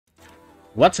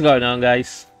What's going on,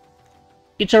 guys?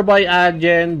 It's your boy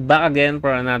Ajen back again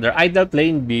for another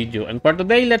Outerplane video. And for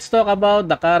today, let's talk about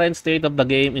the current state of the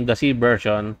game in the C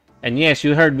version. And yes,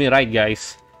 you heard me right,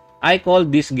 guys. I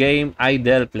called this game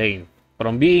Outerplane.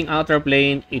 From being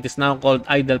Outerplane, it is now called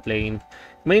Outerplane.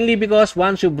 Mainly because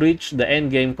once you breach the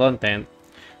endgame content,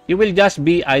 you will just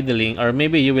be idling, or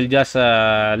maybe you will just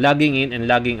logging in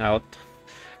and logging out.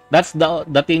 That's the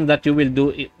thing that you will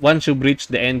do once you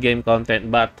breach the endgame content.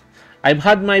 But I've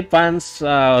had my fans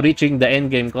reaching the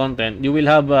endgame content. You will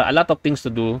have a lot of things to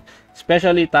do,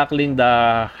 especially tackling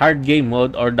the hard game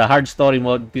mode or the hard story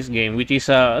mode of this game, which is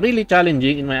really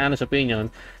challenging in my honest opinion.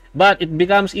 But it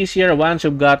becomes easier once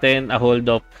you've gotten a hold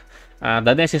of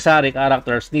the necessary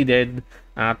characters needed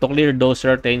to clear those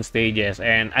certain stages.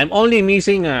 And I'm only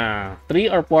missing 3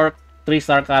 or 4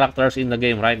 3-star characters in the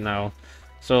game right now.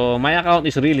 So my account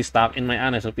is really stuck in my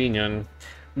honest opinion.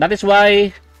 That is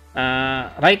why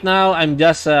right now I'm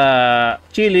just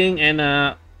chilling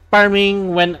and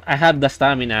farming when I have the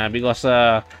stamina, because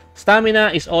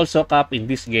stamina is also capped in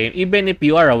this game. Even if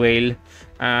you are a whale,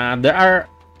 there are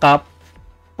cap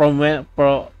from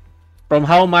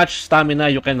how much stamina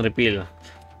you can refill.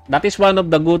 That is one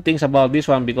of the good things about this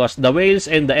one, because the whales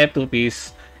and the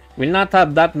F2Ps will not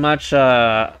have that much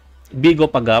big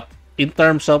of a gap in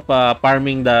terms of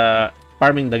farming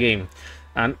the game.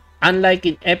 And unlike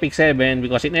in Epic 7,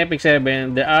 because in Epic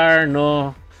 7 there are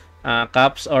no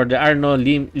caps, or there are no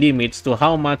limits to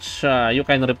how much you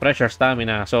can refresh your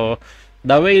stamina. So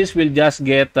the whales will just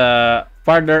get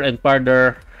farther and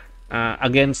farther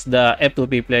against the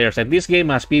F2P players. And this game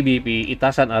has PvP, it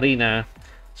has an arena.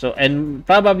 So, and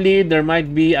probably there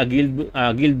might be a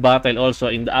guild battle also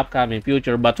in the upcoming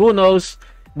future, but who knows.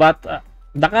 But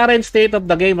the current state of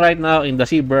the game right now in the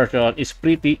C version is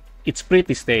pretty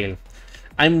stale.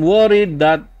 I'm worried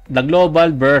that the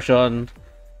global version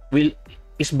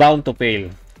is bound to fail.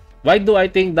 Why do I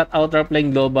think that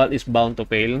Outerplane Global is bound to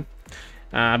fail?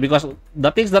 Because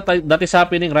the things that is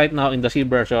happening right now in the C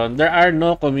version, there are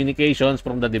no communications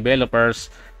from the developers.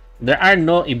 There are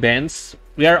no events.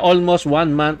 We are almost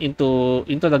 1 month into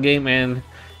the game, and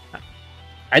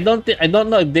I don't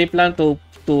know if they plan to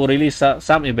release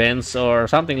some events or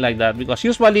something like that, because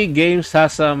usually games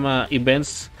has some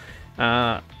events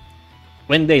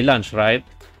when they launch, right?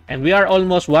 And we are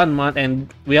almost 1 month,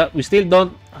 and we still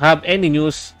don't have any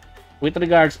news with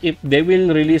regards if they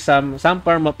will release some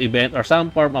form of event or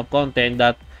some form of content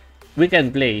that we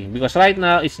can play. Because right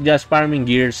now it's just farming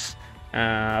gears.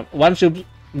 Once you've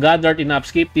gathered enough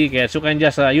skip tickets, you can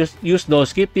just use those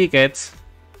skip tickets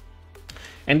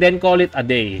and then call it a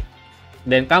day.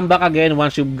 Then come back again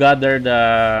once you've gathered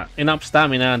enough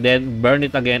stamina, then burn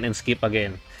it again and skip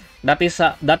again. That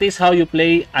is how you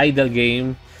play idle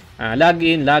game. Log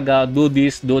in, log out, do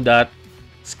this, do that,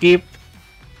 skip,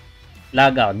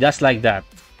 log out, just like that.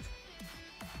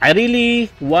 I really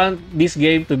want this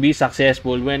game to be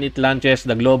successful when it launches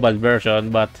the global version,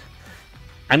 but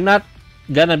I'm not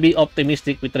gonna be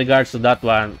optimistic with regards to that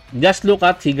one. Just look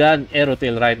at Higan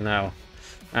Aerotail right now.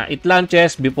 It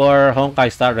launches before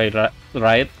Honkai Star Rail,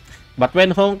 right? But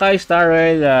when Honkai Star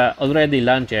Rail already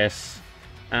launches,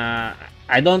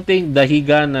 I don't think the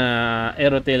Higan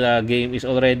Aerotail game is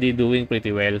already doing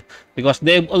pretty well, because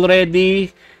they've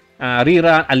already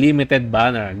rerun a limited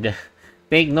banner.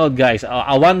 Take note, guys,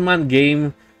 a 1-month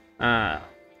game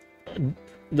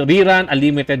rerun a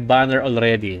limited banner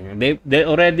already. They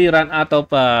already run out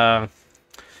of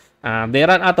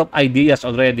ideas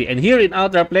already. And here in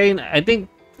Outerplane, I think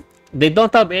they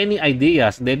don't have any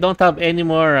ideas. They don't have any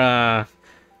more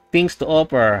things to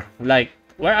offer. Like,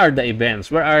 where are the events?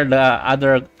 Where are the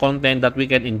other content that we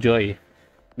can enjoy?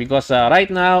 Because right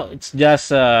now, it's just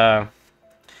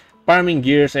farming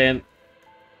gears, and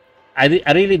I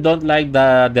really don't like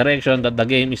the direction that the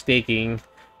game is taking.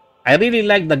 I really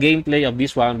like the gameplay of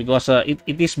this one, because it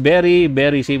is very,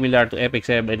 very similar to Epic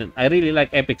 7. I really like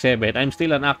Epic 7. I'm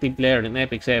still an active player in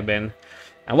Epic 7.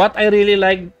 And what I really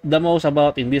like the most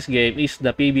about in this game is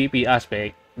the PvP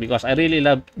aspect, because I really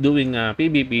love doing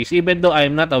PvPs. Even though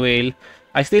I'm not a whale,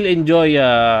 I still enjoy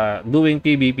doing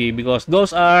PvP, because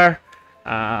those are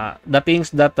the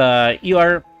things that you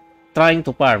are trying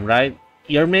to farm, right?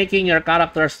 You're making your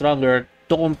character stronger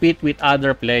to compete with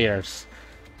other players.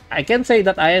 I can say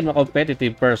that I am a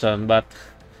competitive person, but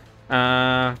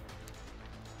I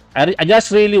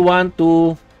just really want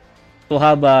to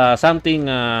have something,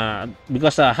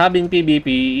 because having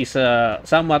PvP is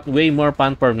somewhat way more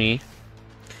fun for me.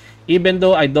 Even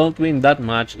though I don't win that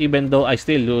much, even though I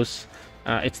still lose,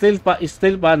 it's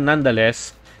still fun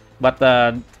nonetheless. But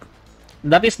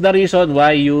that is the reason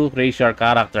why you raise your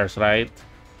characters, right?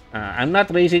 I'm not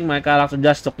raising my character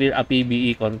just to clear a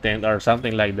PvE content or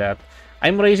something like that.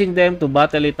 I'm raising them to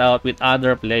battle it out with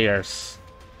other players.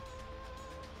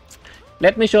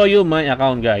 Let me show you my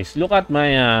account, guys. Look at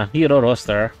my hero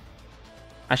roster.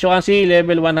 As you can see,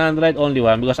 level 100 only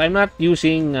one because I'm not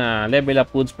using level up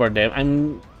foods for them.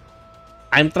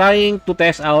 I'm trying to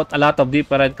test out a lot of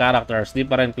different characters,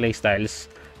 different playstyles,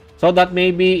 so that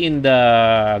maybe in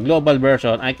the global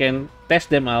version I can test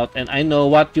them out and I know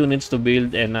what units to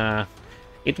build, and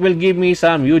it will give me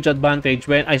some huge advantage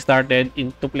when I started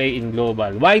to play in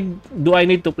global. Why do I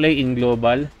need to play in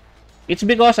global? It's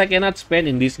because I cannot spend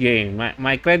in this game.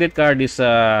 My credit card is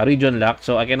region locked,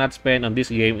 so I cannot spend on this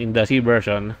game in the C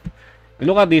version.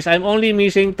 Look at this. I'm only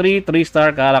missing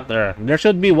 3-star character. There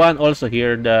should be one also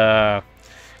here.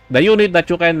 The unit that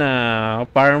you can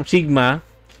farm Sigma,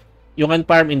 you can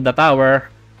farm in the tower.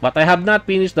 But I have not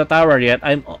finished the tower yet.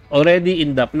 I'm already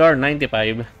in the floor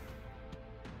 95.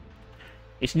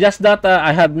 It's just that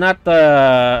I have not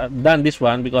done this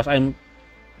one because I'm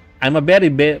a very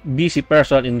busy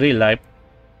person in real life.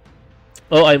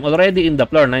 Oh, I'm already in the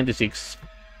floor 96.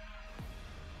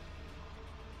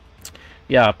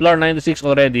 Yeah, floor 96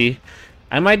 already.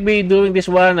 I might be doing this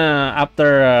one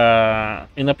after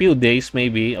in a few days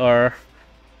maybe, or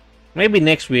maybe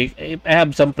next week if I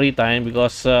have some free time,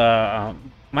 because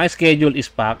my schedule is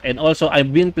packed, and also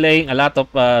I've been playing a lot of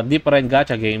different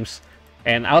gacha games,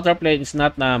 and Outerplane is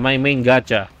not my main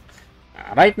gacha.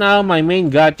 Right now, my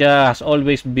main gacha has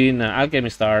always been Alchemy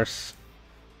Stars,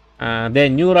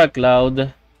 then Neural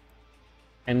Cloud,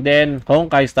 and then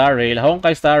Honkai Star Rail.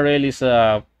 Honkai Star Rail is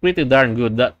pretty darn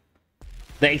good.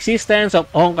 The existence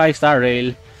of Honkai Star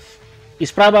Rail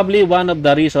is probably one of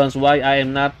the reasons why I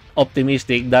am not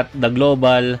optimistic that the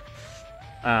global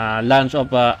launch of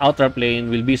Outerplane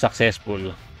will be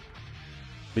successful,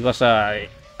 because a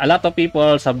lot of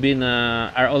people have been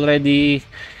are already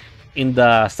in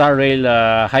the Star Rail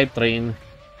hype train,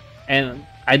 and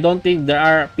I don't think there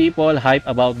are people hype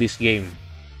about this game.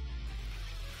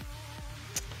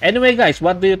 Anyway, guys,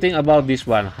 what do you think about this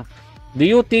one? Do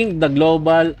you think the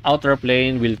global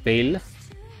Outerplane will fail?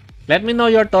 Let me know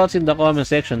your thoughts in the comment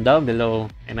section down below.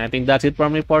 And I think that's it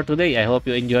from me for today. I hope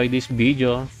you enjoyed this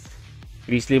video.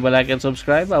 Please leave a like and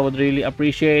subscribe. I would really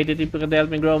appreciate it if you could help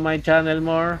me grow my channel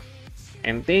more.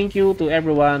 And thank you to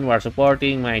everyone who are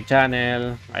supporting my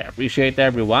channel. I appreciate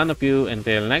every one of you.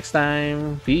 Until next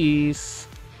time, peace.